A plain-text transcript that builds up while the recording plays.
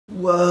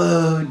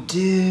Whoa,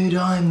 dude,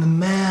 I'm the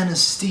Man of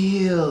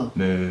Steel.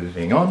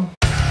 Moving on.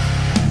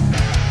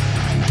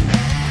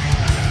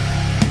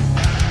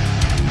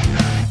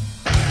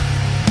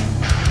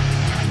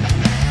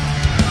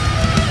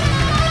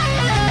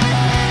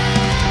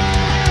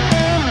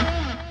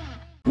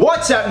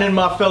 What's happening,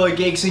 my fellow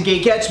geeks and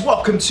geekettes?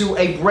 Welcome to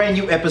a brand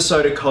new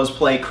episode of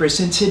Cosplay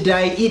Chris, and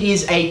today it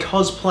is a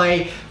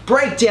cosplay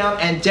breakdown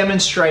and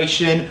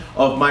demonstration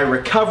of my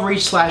recovery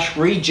 /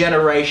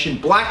 regeneration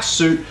black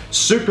suit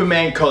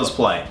Superman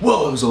cosplay.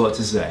 Whoa, there was a lot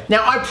to say.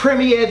 Now, I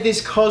premiered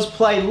this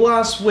cosplay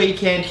last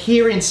weekend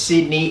here in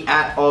Sydney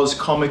at Oz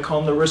Comic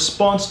Con. The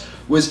response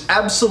was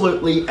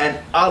absolutely and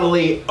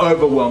utterly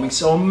overwhelming.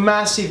 So a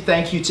massive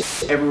thank you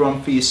to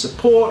everyone for your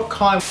support,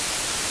 kind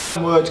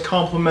words,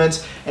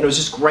 compliments, and it was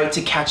just great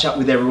to catch up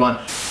with everyone.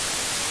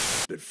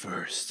 But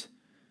first,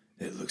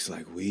 it looks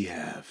like we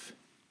have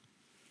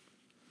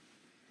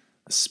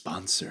a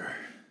sponsor.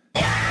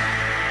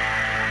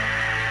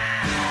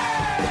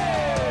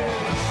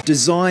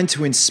 Designed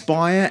to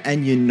inspire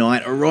and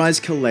unite,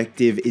 Arise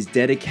Collective is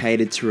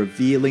dedicated to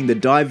revealing the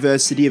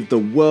diversity of the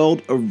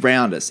world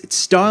around us. It's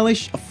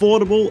stylish,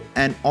 affordable,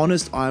 and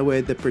honest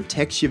eyewear that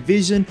protects your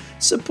vision,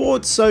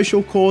 supports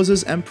social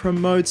causes, and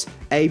promotes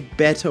a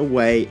better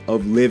way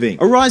of living.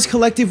 Arise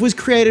Collective was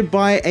created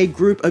by a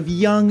group of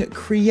young,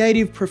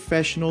 creative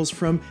professionals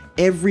from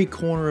every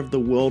corner of the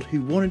world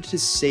who wanted to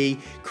see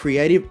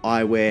creative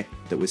eyewear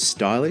that was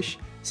stylish,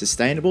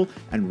 sustainable,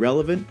 and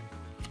relevant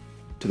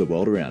to the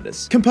world around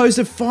us. Composed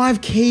of 5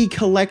 key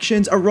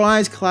collections: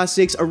 Arise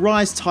Classics,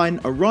 Arise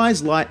Titan,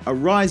 Arise Light,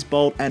 Arise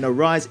Bold, and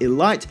Arise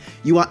Elite,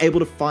 you are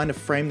able to find a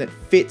frame that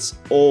fits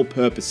all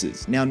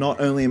purposes. Now, not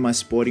only am I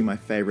sporting my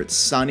favorite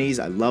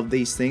sunnies, I love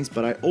these things,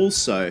 but I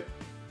also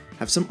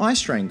have some eye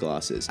strain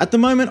glasses. At the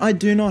moment, I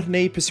do not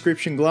need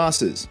prescription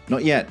glasses.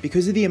 Not yet.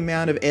 Because of the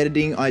amount of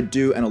editing I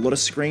do and a lot of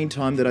screen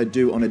time that I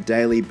do on a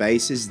daily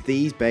basis,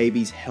 these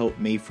babies help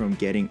me from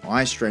getting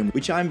eye strain,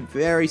 which I'm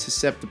very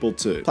susceptible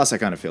to. Plus, I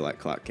kind of feel like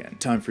Clark Kent.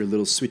 Time for a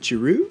little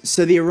switcheroo.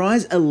 So the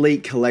Arise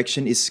Elite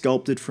collection is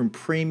sculpted from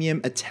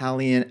premium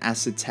Italian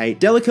acetate,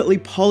 delicately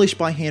polished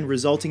by hand,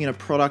 resulting in a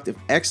product of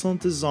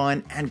excellent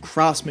design and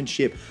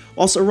craftsmanship.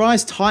 Whilst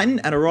Arise Titan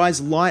and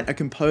Arise Light are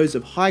composed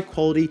of high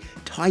quality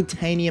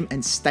titanium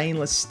and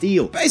stainless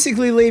steel,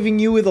 basically leaving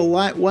you with a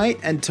lightweight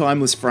and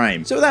timeless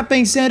frame. So with that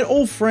being said,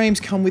 all frames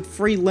come with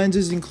free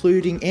lenses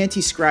including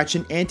anti-scratch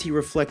and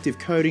anti-reflective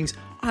coatings.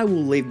 I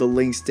will leave the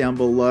links down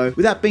below.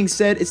 With that being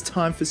said, it's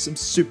time for some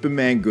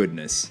Superman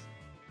goodness.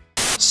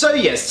 So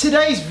yes,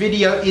 today's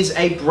video is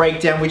a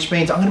breakdown, which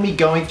means I'm going to be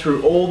going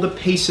through all the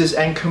pieces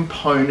and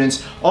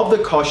components of the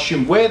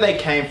costume, where they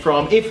came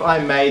from, if I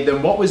made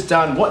them, what was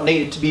done, what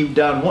needed to be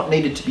done, what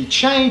needed to be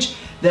changed.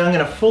 Then I'm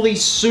going to fully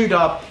suit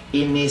up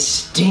in this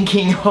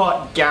stinking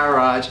hot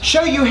garage.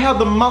 Show you how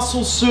the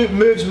muscle suit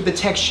moves with the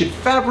textured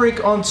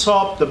fabric on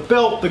top, the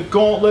belt, the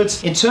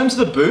gauntlets. In terms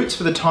of the boots,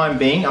 for the time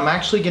being, I'm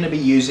actually going to be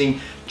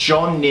using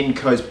John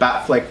Ninko's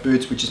Batfleck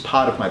boots, which is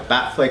part of my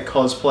Batfleck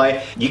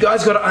cosplay. You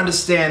guys got to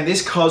understand,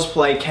 this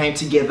cosplay came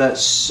together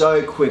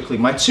so quickly.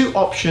 My two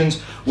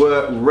options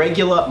were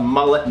regular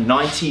mullet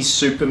 90s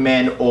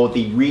Superman or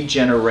the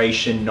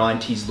Regeneration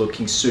 90s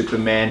looking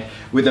Superman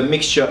with a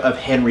mixture of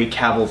Henry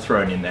Cavill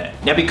thrown in there.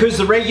 Now, because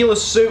the regular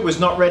suit was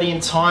not ready in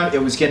time,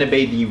 it was going to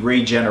be the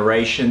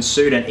Regeneration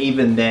suit, and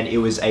even then it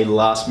was a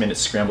last minute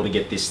scramble to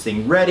get this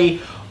thing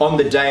ready. On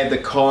the day of the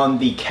con,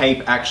 the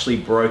cape actually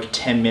broke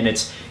 10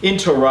 minutes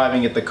into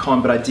arriving at the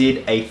con, but I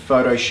did a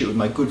photo shoot with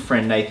my good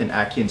friend Nathan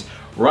Atkins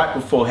right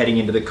before heading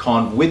into the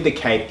con with the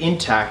cape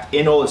intact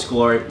in all its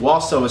glory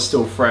whilst I was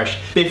still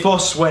fresh before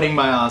sweating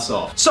my ass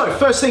off. So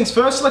first things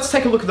first, let's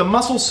take a look at the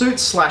muscle suit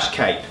 /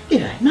 cape.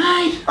 G'day,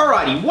 mate.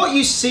 Alrighty, what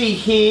you see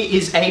here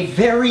is a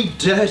very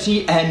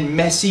dirty and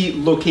messy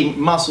looking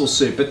muscle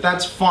suit, but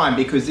that's fine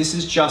because this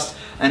is just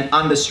an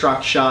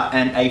understructure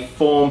and a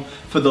form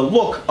for the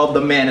look of the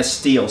Man of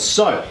Steel.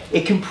 So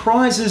it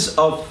comprises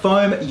of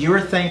foam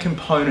urethane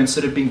components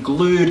that have been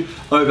glued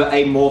over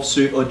a morph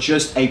suit or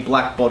just a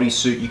black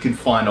bodysuit you can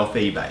find off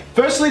eBay.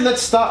 Firstly,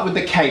 let's start with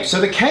the cape.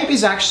 So the cape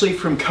is actually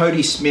from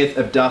Cody Smith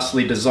of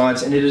Dastly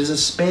Designs, and it is a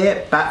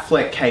spare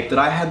Batfleck cape that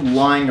I had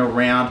lying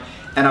around,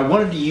 and I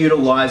wanted to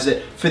utilize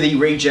it for the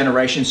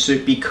Regeneration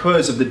suit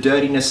because of the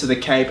dirtiness of the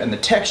cape and the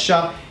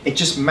texture. It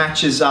just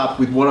matches up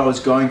with what I was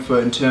going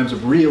for in terms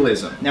of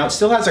realism. Now, it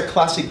still has a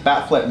classic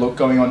Batfleck look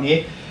going on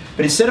here,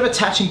 but instead of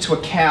attaching to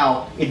a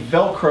cowl, it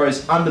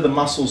velcros under the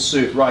muscle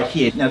suit right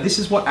here. Now, this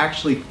is what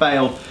actually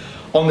failed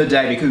on the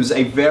day because it was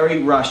a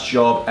very rushed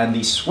job, and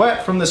the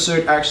sweat from the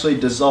suit actually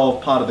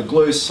dissolved part of the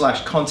glue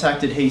 /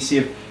 contact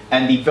adhesive,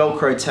 and the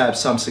Velcro tab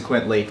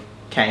subsequently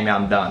came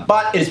out undone.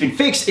 But it has been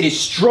fixed, it is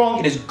strong,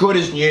 it is good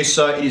as new,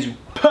 so it is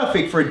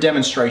perfect for a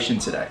demonstration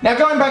today. Now,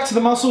 going back to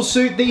the muscle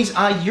suit, these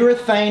are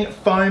urethane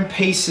foam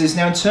pieces.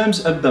 Now, in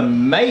terms of the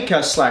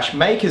maker /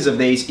 makers of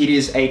these, it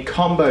is a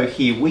combo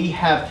here. We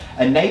have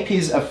a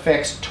Napier's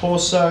Effects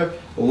torso,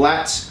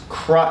 lats,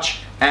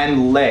 crutch,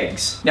 and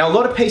legs. Now a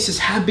lot of pieces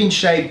have been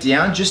shaved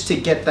down just to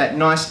get that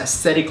nice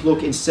aesthetic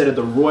look instead of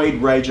the Roid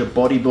Rager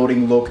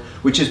bodybuilding look,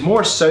 which is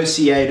more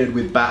associated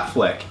with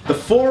Batfleck. The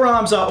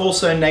forearms are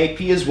also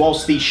Napier's,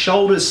 whilst the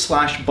shoulders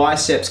slash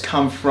biceps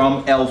come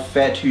from El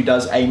Fett, who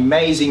does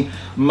amazing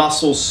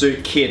muscle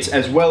suit kits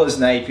as well as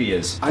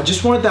Napier's. I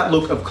just wanted that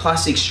look of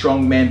classic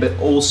strongman, but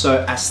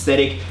also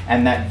aesthetic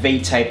and that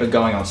V taper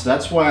going on. So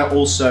that's why I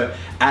also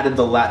added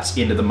the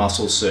lats into the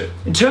muscle suit.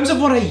 In terms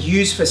of what I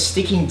used for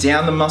sticking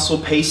down the muscle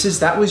pieces,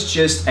 that was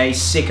just a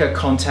Sika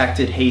contact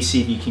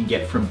adhesive you can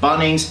get from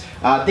Bunnings.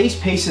 These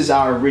pieces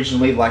are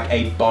originally like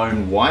a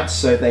bone white,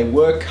 so they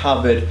were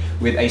covered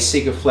with a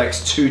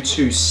Sikaflex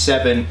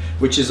 227,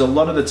 which is a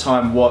lot of the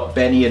time what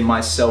Benny and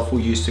myself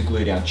will use to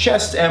glue down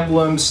chest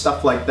emblems,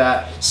 stuff like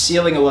that,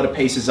 sealing a lot of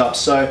pieces up.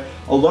 So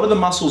a lot of the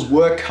muscles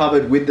were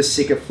covered with the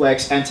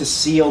Sikaflex, and to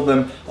seal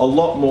them a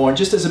lot more, and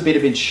just as a bit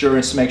of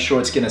insurance to make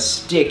sure it's gonna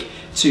stick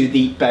to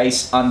the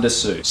base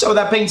undersuit. So with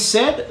that being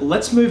said,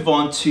 let's move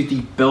on to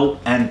the belt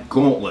and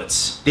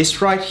gauntlets.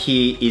 This right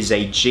here is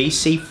a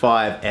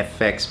GC5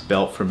 FX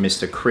belt from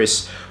Mr.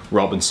 Chris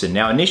Robinson.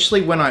 Now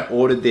initially when I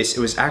ordered this, it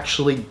was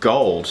actually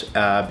gold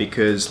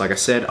because like I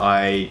said,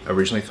 I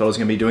originally thought I was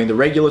gonna be doing the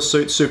regular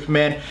suit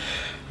Superman.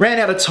 Ran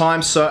out of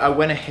time, so I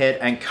went ahead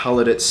and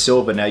colored it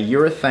silver. Now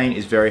urethane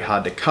is very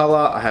hard to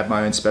color. I have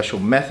my own special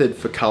method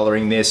for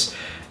coloring this.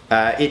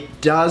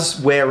 It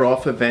does wear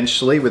off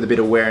eventually with a bit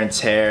of wear and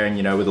tear,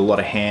 and with a lot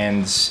of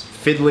hands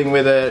fiddling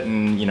with it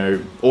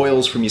and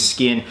oils from your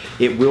skin.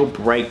 It will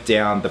break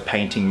down the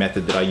painting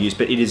method that I use,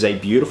 but it is a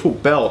beautiful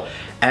belt,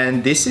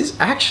 and this is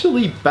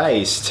actually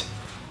based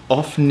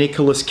off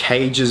Nicolas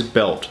Cage's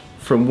belt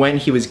from when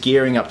he was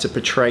gearing up to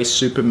portray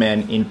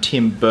Superman in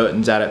Tim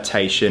Burton's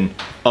adaptation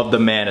of The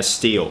Man of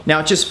Steel.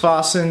 Now it just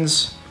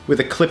fastens with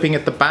a clipping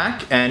at the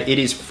back, and it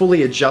is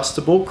fully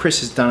adjustable. Chris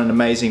has done an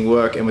amazing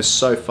work and was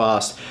so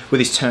fast with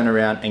his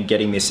turnaround and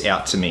getting this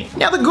out to me.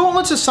 Now the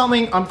gauntlets are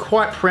something I'm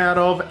quite proud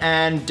of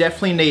and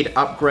definitely need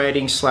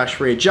upgrading slash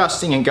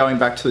readjusting and going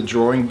back to the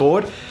drawing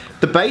board.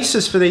 The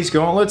basis for these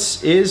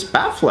gauntlets is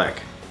Batfleck.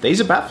 These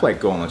are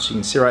Batfleck gauntlets. You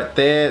can see right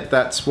there,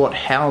 that's what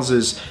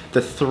houses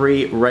the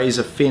 3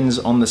 razor fins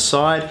on the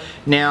side.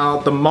 Now,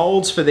 the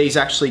molds for these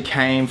actually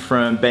came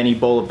from Benny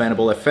Ball of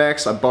Venable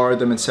FX. I borrowed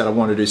them and said I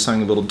wanted to do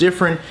something a little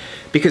different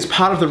because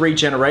part of the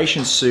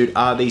Regeneration suit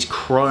are these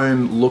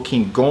chrome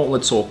looking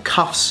gauntlets or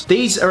cuffs.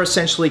 These are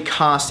essentially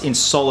cast in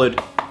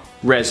solid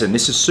resin.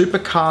 This is super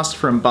cast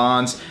from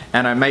Barnes,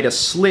 and I made a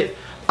slit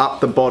up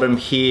the bottom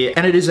here,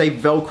 and it is a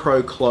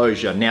Velcro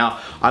closure. Now,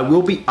 I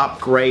will be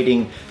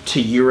upgrading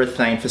to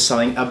urethane for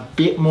something a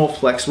bit more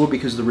flexible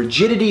because the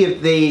rigidity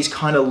of these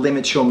kind of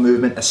limits your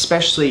movement,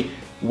 especially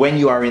when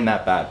you are in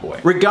that bad boy.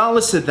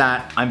 Regardless of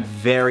that, I'm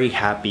very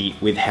happy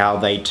with how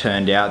they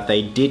turned out.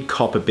 They did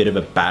cop a bit of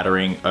a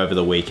battering over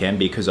the weekend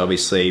because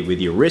obviously with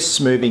your wrists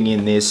moving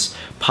in this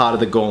part of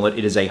the gauntlet,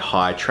 it is a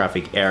high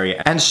traffic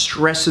area and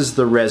stresses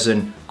the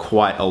resin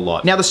quite a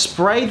lot. Now the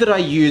spray that I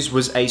used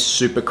was a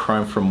Super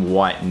Chrome from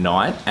White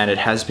Knight, and it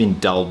has been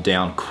dulled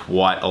down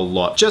quite a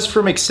lot just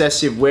from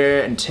excessive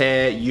wear and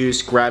tear,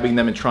 use grabbing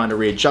them and trying to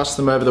readjust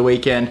them over the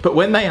weekend. But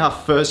when they are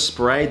first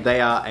sprayed,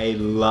 they are a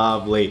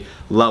lovely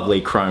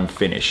chrome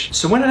finish.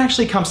 So when it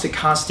actually comes to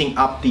casting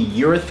up the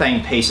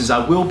urethane pieces,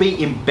 I will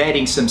be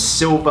embedding some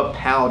silver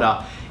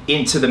powder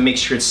into the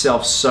mixture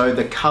itself so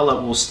the color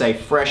will stay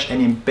fresh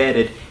and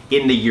embedded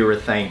in the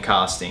urethane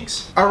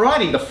castings.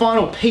 Alrighty, the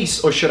final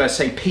piece, or should I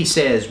say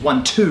pieces,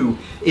 1-2,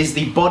 is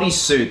the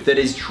bodysuit that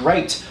is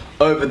draped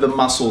over the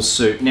muscle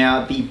suit.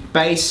 Now the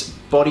base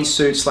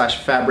bodysuit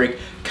slash fabric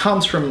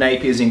comes from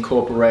Napier's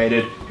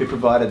Incorporated, who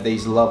provided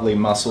these lovely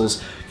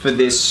muscles for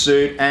this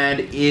suit, and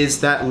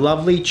is that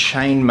lovely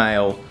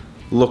chainmail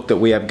look that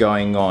we have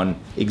going on,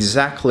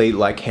 exactly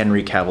like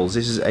Henry Cavill's.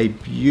 This is a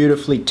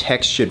beautifully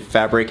textured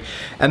fabric,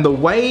 and the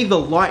way the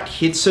light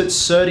hits it,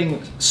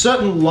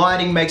 certain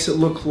lighting makes it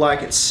look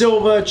like it's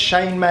silver,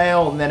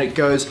 chainmail, and then it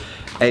goes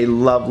a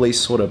lovely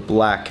sort of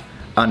black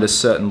under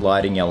certain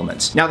lighting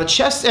elements. Now the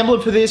chest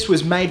emblem for this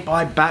was made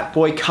by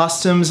Batboy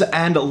Customs,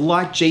 and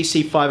like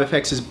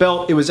GC5FX's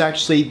belt, it was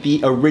actually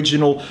the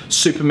original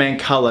Superman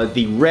color,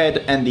 the red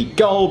and the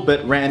gold,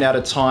 but ran out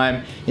of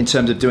time in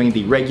terms of doing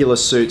the regular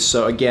suit.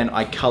 So again,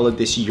 I colored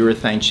this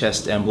urethane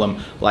chest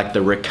emblem like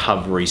the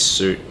recovery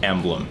suit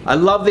emblem. I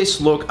love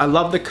this look. I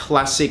love the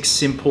classic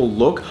simple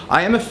look.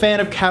 I am a fan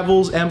of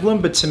Cavill's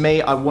emblem, but to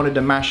me, I wanted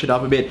to mash it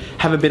up a bit,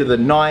 have a bit of the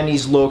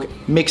 90s look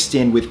mixed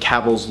in with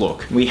Cavill's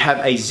look. We have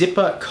a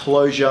zipper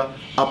closure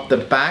up the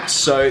back,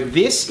 so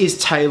this is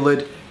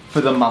tailored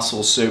for the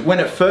muscle suit. When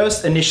it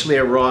first initially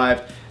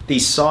arrived, the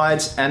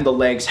sides and the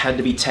legs had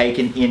to be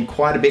taken in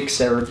quite a bit because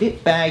they were a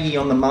bit baggy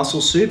on the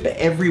muscle suit, but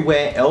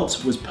everywhere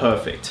else was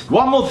perfect.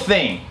 One more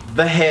thing,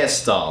 the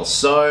hairstyles.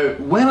 So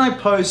when I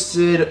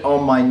posted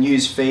on my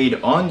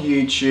newsfeed on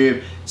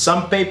YouTube,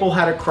 some people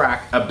had a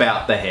crack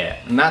about the hair,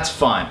 and that's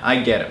fine,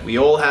 I get it. We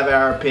all have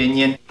our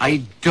opinion.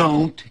 I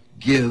don't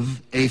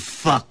give a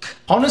fuck.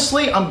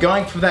 Honestly, I'm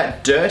going for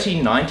that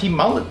dirty 90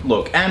 mullet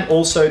look, and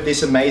also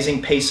this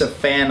amazing piece of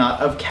fan art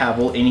of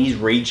Cavill in his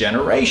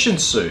Regeneration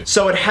suit.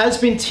 So it has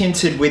been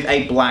tinted with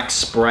a black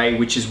spray,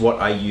 which is what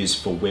I use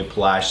for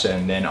Whiplash,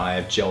 and then I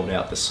have gelled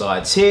out the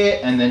sides here,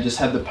 and then just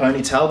have the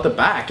ponytail at the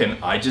back,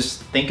 and I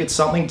just think it's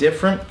something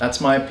different.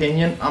 That's my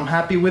opinion. I'm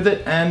happy with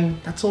it,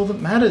 and that's all that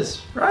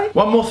matters, right?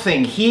 One more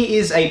thing, here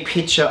is a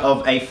picture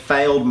of a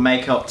failed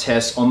makeup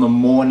test on the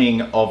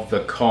morning of the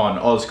con,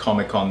 Oz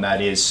Comic Con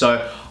that is.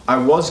 So I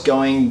was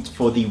going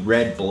for the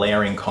red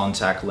blaring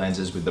contact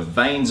lenses with the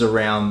veins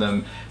around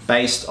them,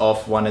 based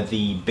off one of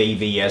the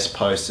BVS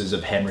posters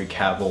of Henry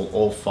Cavill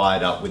all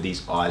fired up with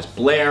his eyes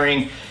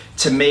blaring.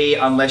 To me,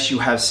 unless you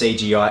have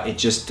CGI, it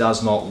just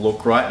does not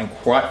look right, and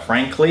quite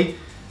frankly,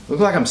 look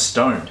like I'm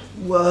stoned.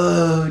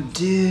 Whoa,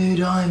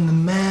 dude, I'm the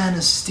Man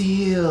of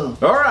Steel.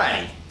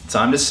 Alrighty,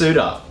 time to suit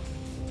up.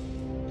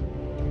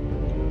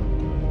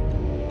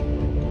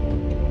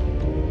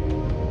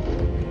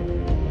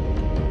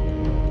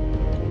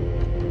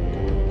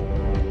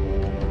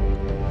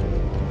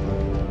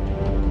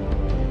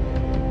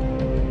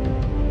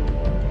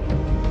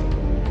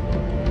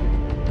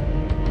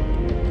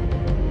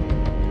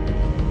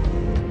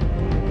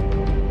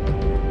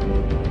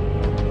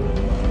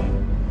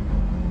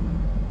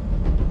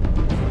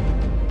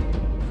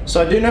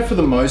 So I do know for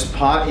the most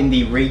part in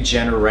the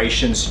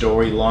Regeneration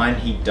storyline,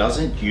 he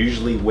doesn't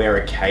usually wear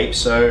a cape,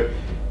 so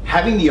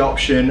having the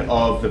option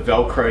of the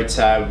Velcro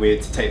tab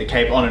to take the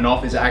cape on and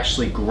off is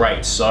actually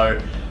great.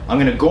 So I'm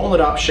gonna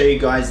gauntlet up, show you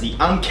guys the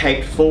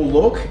uncaped full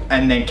look,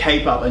 and then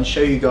cape up and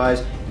show you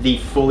guys the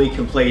fully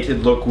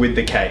completed look with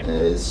the cape. It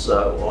is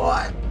so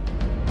hot.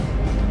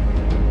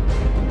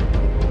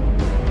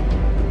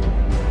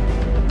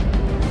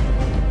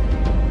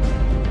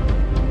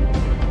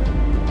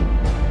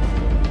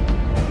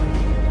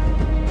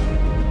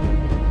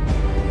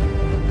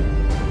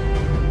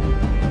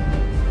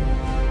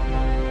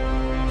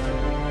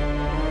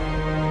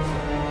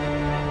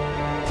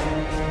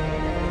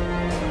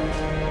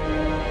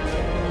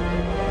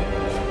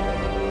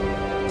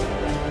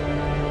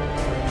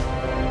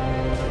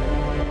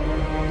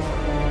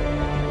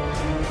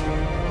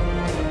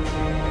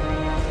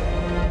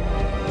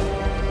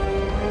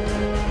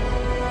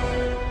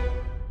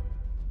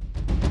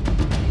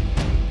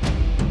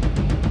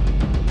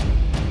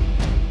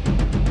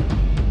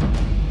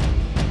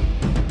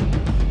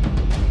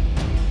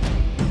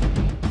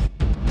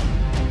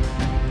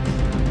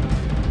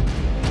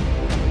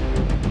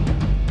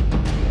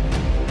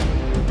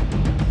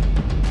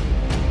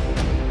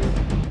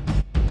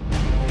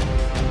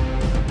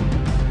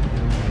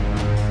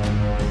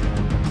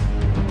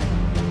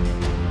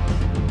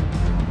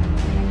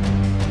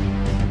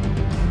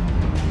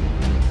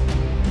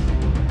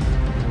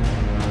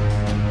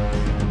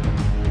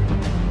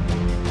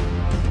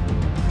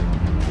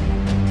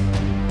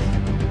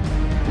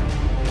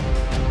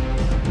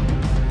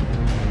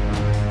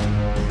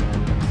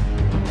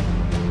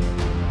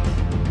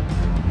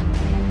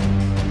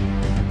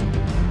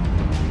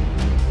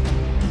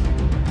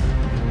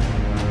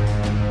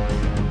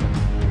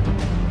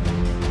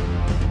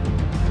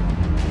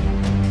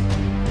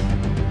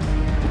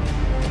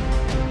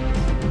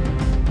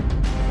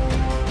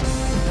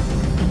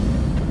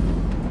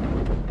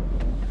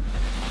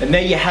 And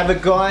there you have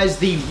it, guys.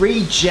 The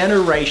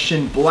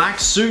Regeneration Black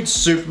Suit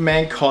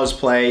Superman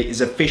cosplay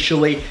is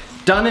officially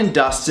done and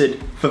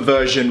dusted for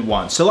version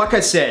 1. So like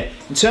I said,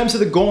 in terms of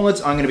the gauntlets,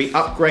 I'm going to be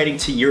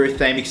upgrading to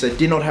urethane because I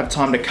did not have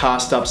time to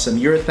cast up some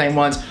urethane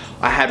ones.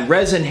 I had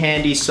resin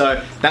handy,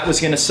 so that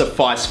was going to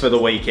suffice for the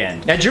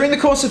weekend. Now, during the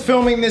course of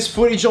filming this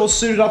footage all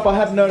suited up, I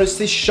have noticed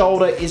this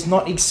shoulder is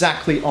not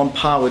exactly on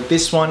par with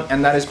this one,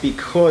 and that is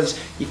because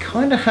you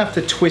kind of have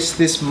to twist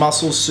this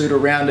muscle suit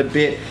around a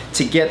bit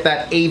to get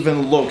that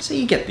even look, so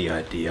you get the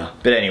idea.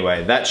 But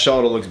anyway, that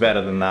shoulder looks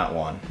better than that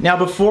one. Now,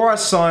 before I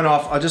sign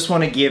off, I just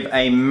want to give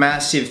a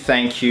massive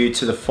thank you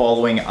to the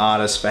following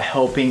artists for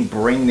helping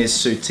bring this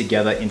suit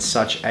together in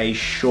such a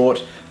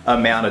short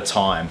amount of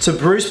time. To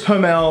Bruce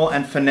Pomel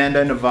and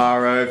Fernando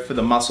Navarro for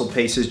the muscle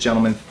pieces,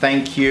 gentlemen,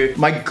 thank you.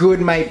 My good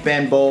mate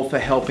Ben Ball for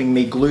helping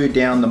me glue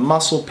down the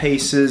muscle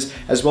pieces,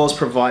 as well as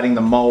providing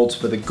the molds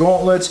for the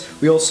gauntlets.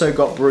 We also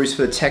got Bruce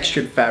for the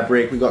textured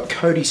fabric. We got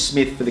Cody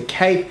Smith for the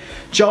cape,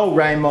 Joel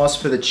Ramos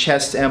for the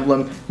chest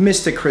emblem,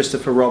 Mr.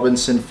 Christopher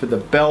Robinson for the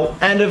belt,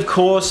 and of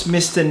course,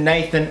 Mr.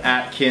 Nathan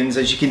Atkins.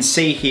 As you can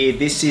see here,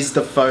 this is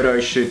the photo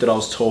shoot that I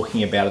was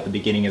talking about at the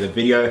beginning of the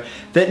video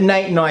that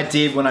Nate and I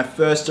did when I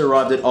first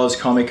arrived at Oz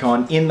Comic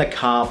Con in the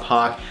car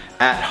park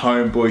at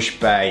Homebush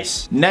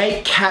Base.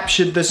 Nate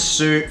captured the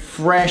suit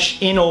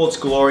fresh in all its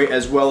glory,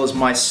 as well as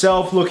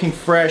myself looking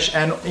fresh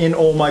and in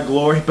all my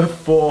glory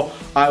before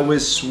I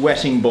was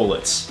sweating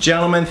bullets.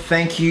 Gentlemen,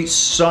 thank you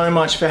so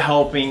much for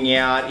helping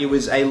out. It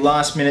was a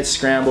last minute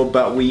scramble,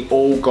 but we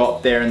all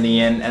got there in the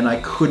end, and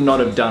I could not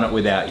have done it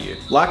without you.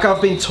 Like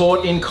I've been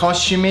taught in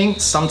costuming,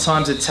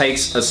 sometimes it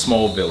takes a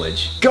small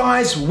village.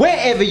 Guys,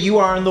 wherever you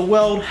are in the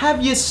world,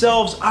 have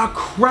yourselves a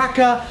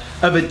cracker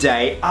of a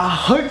day. I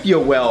hope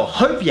you're well,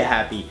 hope you're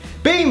happy.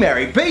 be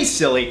merry, be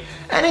silly,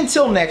 and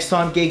until next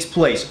time, geeks,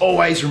 please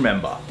always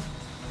remember,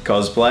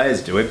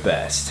 cosplayers do it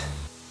best.